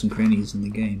little nooks and crannies in the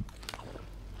game.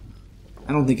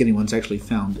 I don't think anyone's actually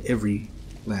found every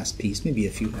last piece. Maybe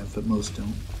a few have, but most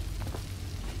don't.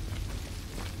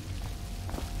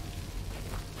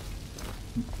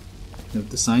 Note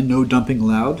the sign, no dumping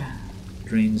allowed.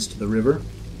 Drains to the river.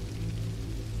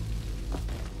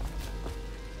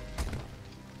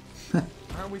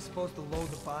 Aren't we supposed to load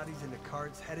the bodies into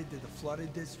carts headed to the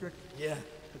flooded district? Yeah,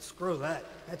 but screw that.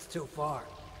 That's too far.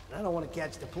 And I don't want to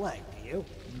catch the plague, do you?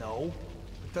 No.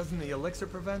 But doesn't the elixir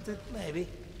prevent it? Maybe.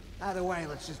 Either way,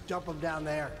 let's just dump them down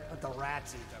there. Let the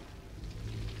rats eat them.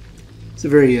 It's a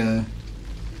very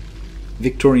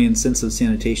Victorian sense of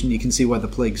sanitation. You can see why the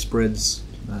plague spreads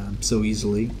so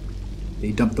easily.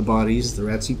 They dump the bodies, the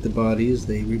rats eat the bodies,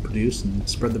 they reproduce and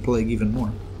spread the plague even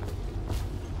more.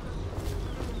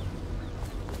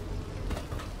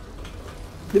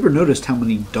 You ever noticed how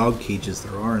many dog cages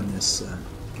there are in this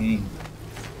game?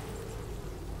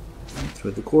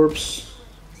 Throw the corpse,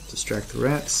 distract the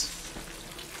rats.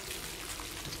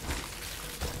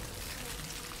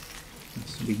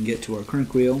 So we can get to our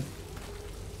crank wheel.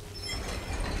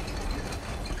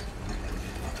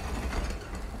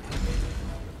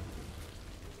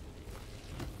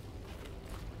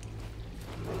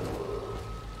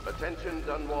 Attention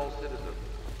Dunwall citizens.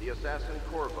 The assassin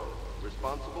Corvo,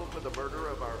 responsible for the murder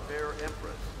of our fair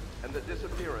Empress and the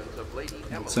disappearance of Lady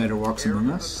Emily, Outsider walks heir among to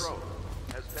the us. throne,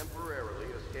 has temporarily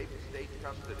escaped state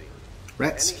custody.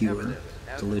 Rat Any skewer, evidence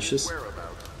as to delicious. his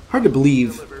whereabouts Hard to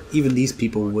believe even these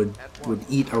people would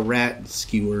eat a rat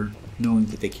skewer knowing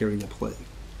that they carry the plague.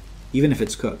 Even if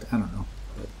it's cooked, I don't know.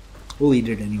 But we'll eat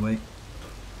it anyway.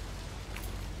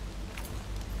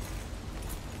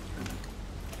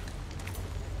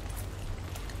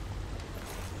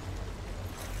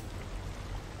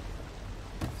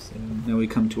 So now we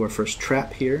come to our first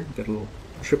trap here. Got a little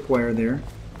tripwire there.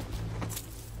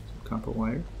 Some copper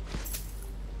wire.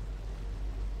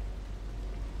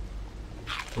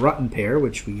 Rotten pear,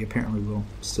 which we apparently will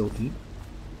still eat.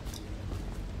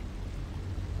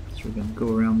 So we're going to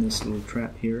go around this little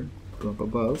trap here, go up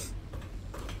above.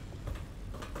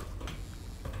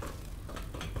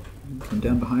 And come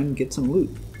down behind and get some loot.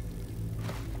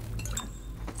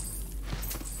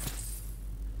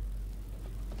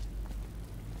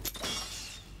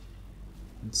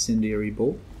 Incendiary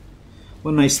bolt.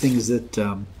 One nice thing is that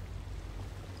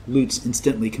loot's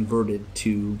instantly converted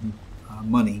to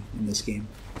money in this game.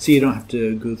 So you don't have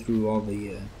to go through all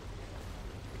the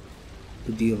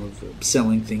the deal of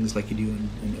selling things like you do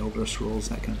in Elder Scrolls,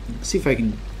 that kind of thing. See if I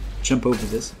can jump over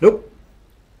this. Nope.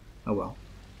 Oh well.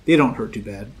 They don't hurt too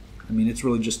bad. I mean, it's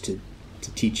really just to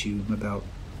teach you about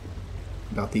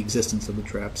the existence of the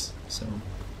traps. So.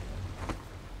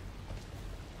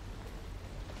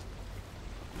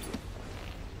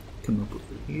 Come up over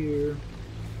here.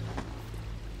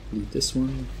 Loot this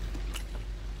one.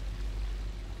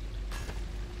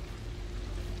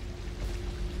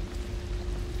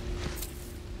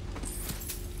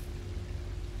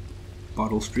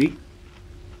 Bottle Street.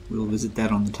 We'll visit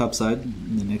that on the top side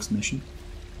in the next mission.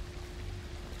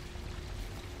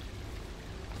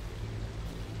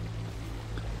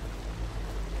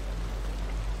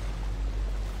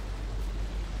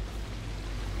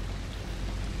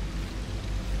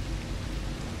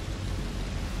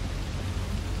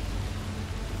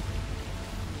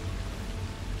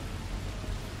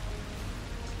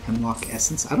 Hemlock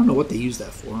essence. I don't know what they use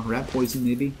that for. Rat poison,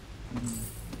 maybe?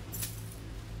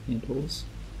 Candles.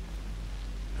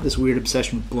 This weird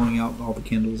obsession with blowing out all the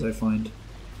candles, I find.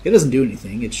 It doesn't do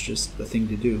anything, it's just a thing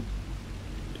to do.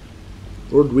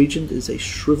 Lord Regent is a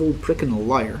shriveled prick and a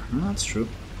liar. Oh, that's true.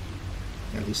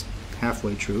 At least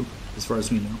halfway true, as far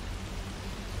as we know.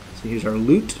 So here's our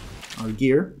loot, our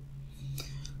gear.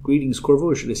 Greetings, Corvo,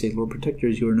 or should I say Lord Protector,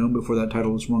 as you are known before that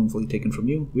title was wrongfully taken from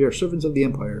you. We are servants of the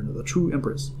Empire and of the true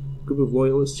Empress, a group of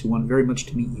loyalists who want very much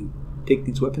to meet you. Take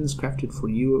these weapons, crafted for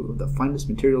you of the finest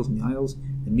materials in the Isles,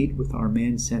 and meet with our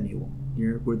man Samuel,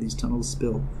 near where these tunnels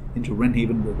spill into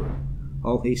Wrenhaven River.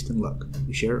 All haste and luck.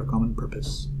 We share a common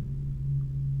purpose.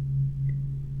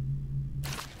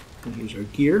 And here's our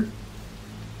gear.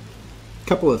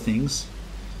 Couple of things.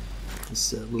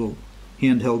 This little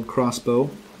handheld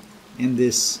crossbow, and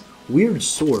this weird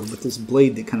sword with this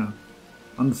blade that kind of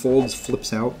unfolds,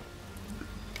 flips out.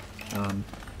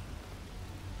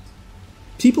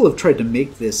 People have tried to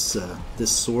make this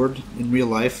this sword in real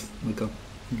life, like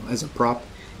as a prop.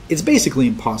 It's basically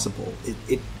impossible.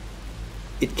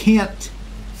 It can't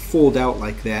fold out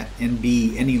like that and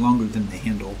be any longer than the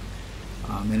handle,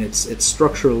 and it's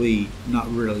structurally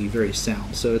not really very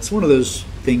sound. So it's one of those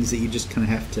things that you just kind of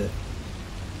have to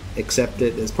accept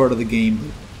it as part of the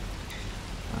game.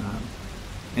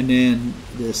 And then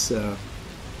this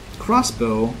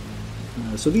crossbow.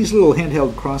 So these little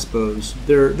handheld crossbows,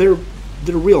 they're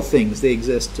real things. They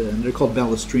exist, and they're called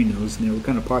ballestrinos, and they were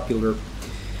kind of popular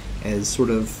as sort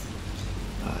of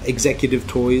executive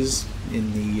toys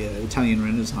in the Italian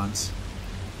Renaissance.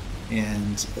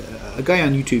 And a guy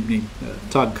on YouTube named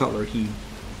Todd Cutler, he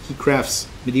crafts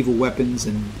medieval weapons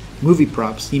and movie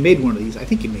props. He made one of these. I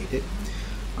think he made it,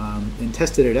 and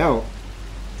tested it out.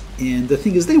 And the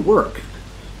thing is, they work,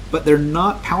 but they're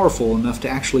not powerful enough to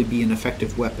actually be an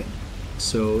effective weapon.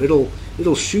 So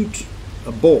it'll shoot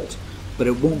a bolt, but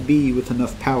it won't be with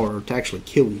enough power to actually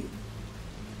kill you.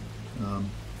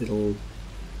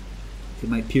 It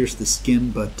might pierce the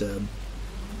skin, but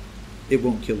it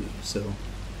won't kill you. So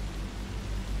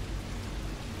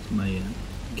my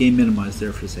game minimized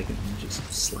there for a second. Let me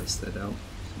just slice that out.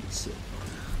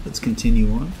 Let's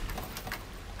continue on.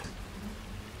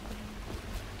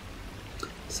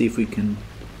 See if we can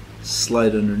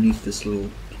slide underneath this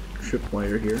little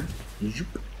tripwire here.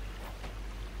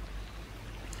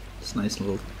 It's a nice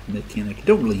little mechanic. I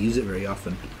don't really use it very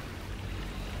often.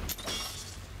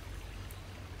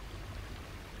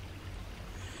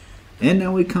 And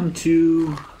now we come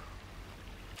to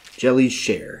Jelly's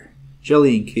share.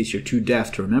 Jelly, in case you're too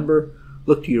daft to remember,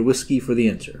 look to your whiskey for the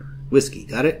answer. Whiskey,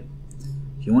 got it?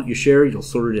 If you want your share, you'll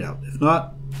sort it out. If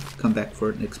not, come back for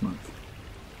it next month.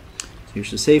 So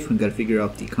here's the safe. We've got to figure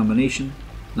out the combination.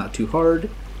 Not too hard.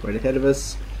 Right ahead of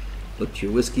us. Look to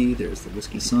your whiskey. There's the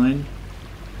whiskey sign.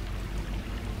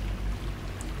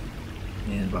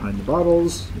 And behind the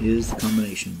bottles is the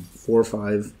combination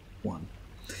 451.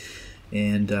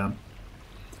 And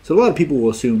so a lot of people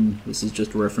will assume this is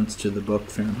just a reference to the book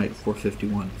Fahrenheit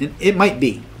 451. And it might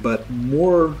be, but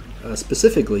more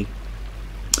specifically,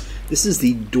 this is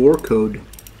the door code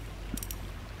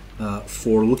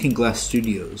for Looking Glass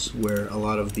Studios, where a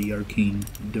lot of the Arkane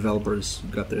developers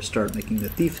got their start making the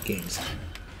Thief games.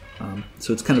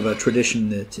 So it's kind of a tradition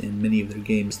that in many of their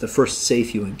games, the first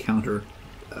safe you encounter,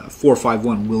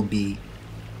 451, will be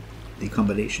the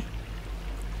combination.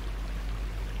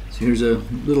 So here's a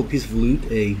little piece of loot,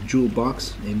 a jewel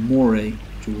box, a moray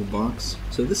jewel box.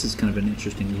 So this is kind of an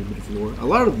interesting little bit of lore. A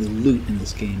lot of the loot in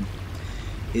this game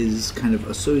is kind of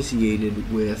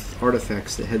associated with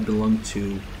artifacts that had belonged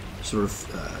to sort of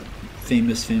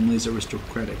famous families,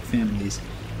 aristocratic families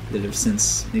that have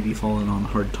since maybe fallen on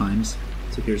hard times.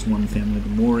 So here's one family, the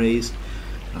Morays,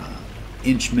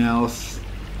 Inchmouth,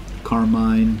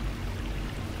 carmine,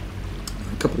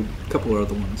 a couple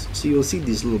other ones. So you'll see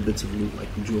these little bits of loot like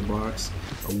the jewel box,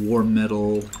 a war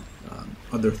medal,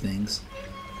 other things.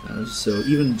 So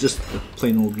even just the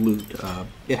plain old loot,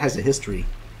 it has a history.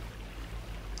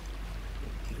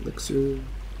 Elixir.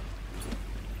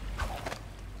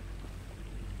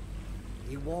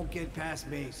 He won't get past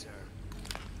me, sir.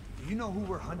 Do you know who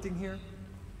we're hunting here?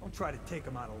 Don't try to take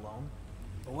him out alone.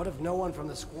 But what if no one from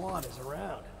the squad is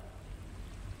around?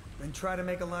 Then try to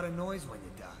make a lot of noise when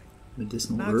you die.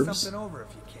 Medicinal Knock herbs. something over if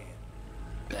you can.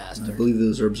 Bastard. I believe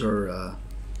those herbs are, I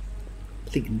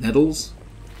think nettles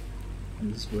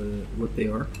is what they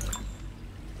are.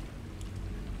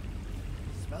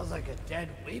 Smells like a dead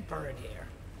weeper in here.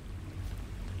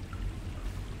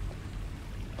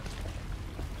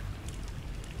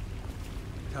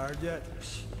 Tired yet?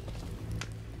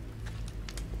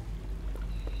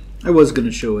 I was going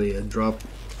to show a drop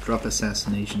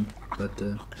assassination, but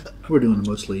we're doing a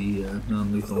mostly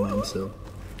non-lethal one, so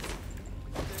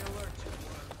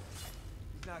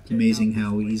it's amazing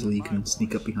how easily you can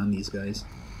sneak up behind these guys.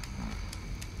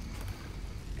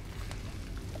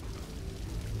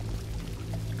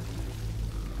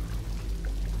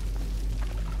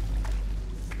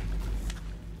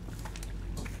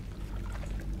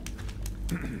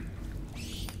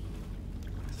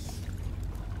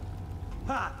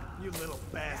 Ha! You little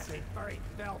bastard. Furry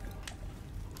filth.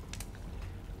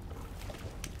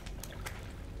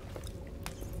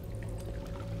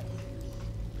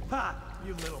 Ha!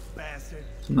 You little bastard.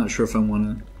 I'm not sure if I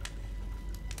want to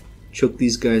choke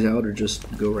these guys out or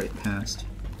just go right past.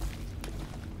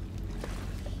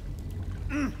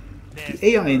 The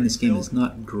AI in this game is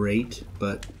not great,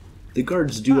 but the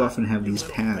guards do often have these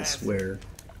paths where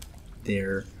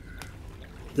they're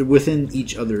within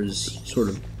each other's sort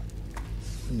of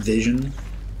vision,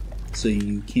 so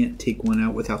you can't take one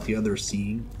out without the other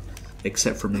seeing,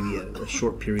 except for maybe a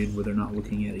short period where they're not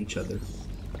looking at each other.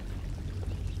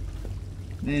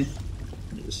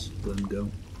 Just let them go.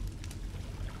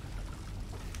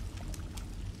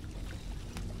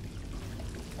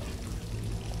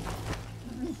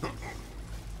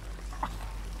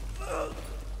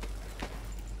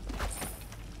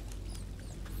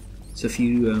 So if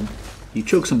you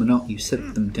choke someone out, you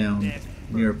set them down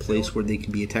near a place where they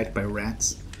can be attacked by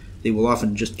rats. They will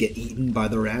often just get eaten by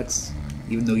the rats.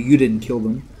 Even though you didn't kill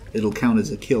them, it'll count as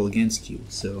a kill against you.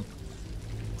 So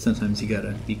sometimes you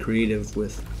gotta be creative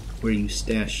with where you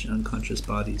stash unconscious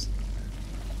bodies.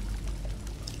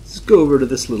 Let's go over to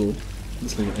this little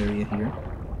area here.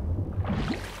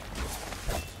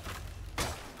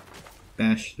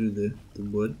 Bash through the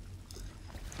wood.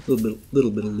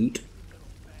 Little bit of loot.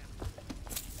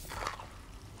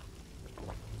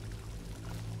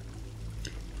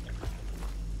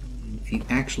 If you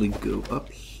actually go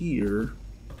up here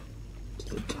to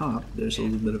the top, there's a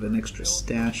little bit of an extra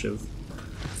stash of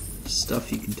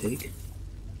stuff you can take.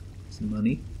 Some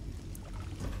money.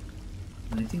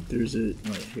 And I think there's a...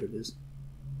 oh, here it is.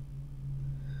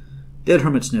 Dead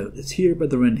Hermit's Note. It's here by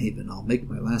the Wren Haven. I'll make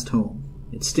my last home.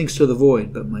 It stinks to the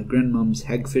void, but my grandmom's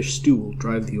hagfish stew will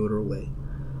drive the odor away.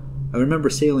 I remember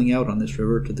sailing out on this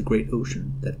river to the great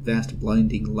ocean, that vast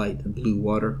blinding light and blue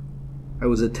water. I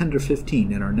was a tender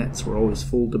 15, and our nets were always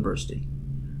full to bursting.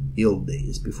 The old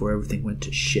days, before everything went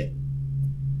to shit.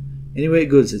 Anyway it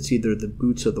goes, it's either the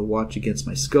boots of the watch against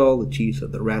my skull, the teeth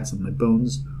of the rats on my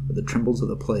bones, or the trembles of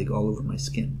the plague all over my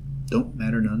skin. Don't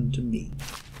matter none to me.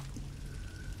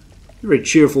 A very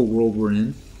cheerful world we're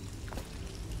in.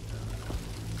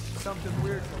 Something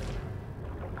weird.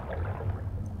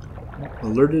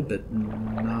 Alerted but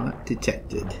not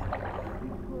detected.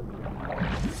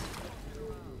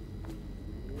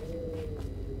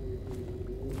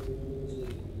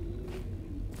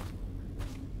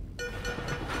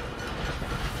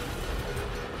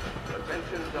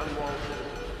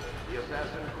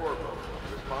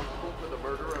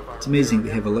 It's amazing they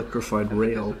have electrified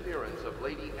rail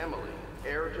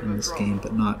in this game,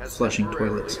 but not flushing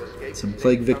toilets. Some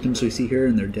plague victims we see here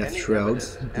in their death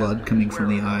shrouds, blood coming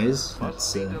from the eyes.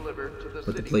 That's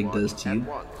what the plague does to you.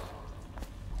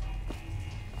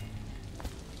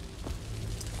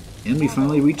 And we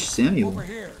finally reach Samuel. Over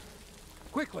here.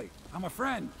 Quickly, I'm a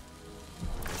friend.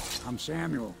 I'm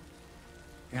Samuel,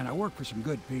 and I work for some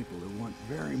good people who want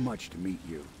very much to meet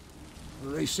you.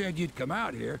 Well, they said you'd come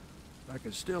out here. I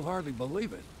could still hardly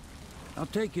believe it. I'll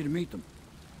take you to meet them.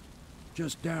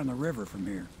 Just down the river from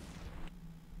here.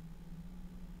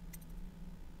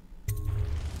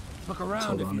 Look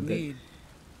around if you need.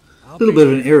 A little bit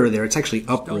of an error there. It's actually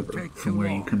upriver from where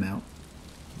you come out.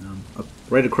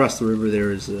 Right across the river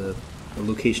there is a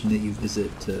location that you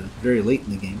visit very late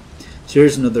in the game. So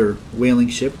here's another whaling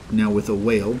ship, now with a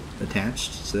whale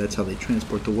attached. So that's how they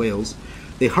transport the whales.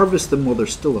 They harvest them while they're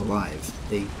still alive.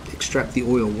 They extract the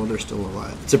oil while they're still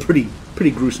alive. It's a pretty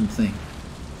gruesome thing.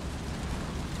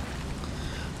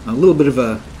 A little bit of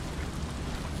a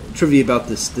trivia about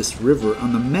this river.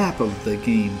 On the map of the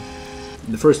game,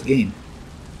 in the first game,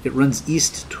 it runs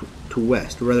east to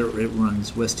west, or rather it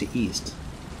runs west to east.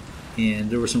 And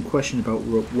there was some question about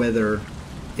whether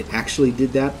it actually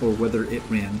did that or whether it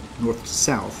ran north to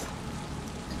south.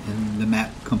 And the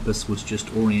map compass was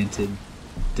just oriented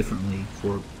differently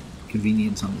for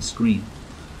convenience on the screen.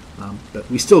 But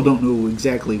we still don't know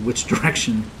exactly which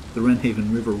direction the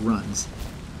Renhaven River runs.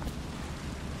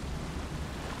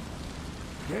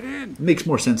 Get in. It makes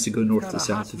more sense to go north to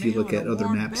south if you look at other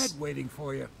maps waiting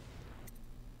for you.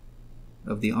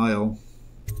 Of the Isle.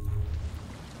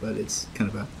 But it's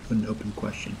kind of an open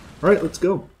question. Alright, let's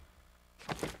go.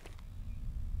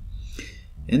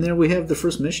 And there we have the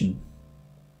first mission.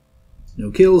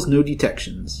 No kills, no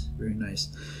detections. Very nice.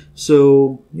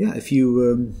 So, yeah, if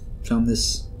you found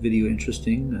this video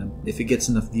interesting, if it gets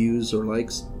enough views or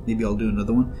likes, maybe I'll do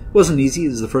another one. It wasn't easy.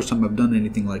 This is the first time I've done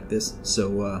anything like this.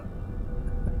 So,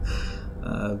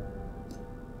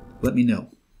 let me know.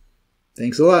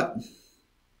 Thanks a lot.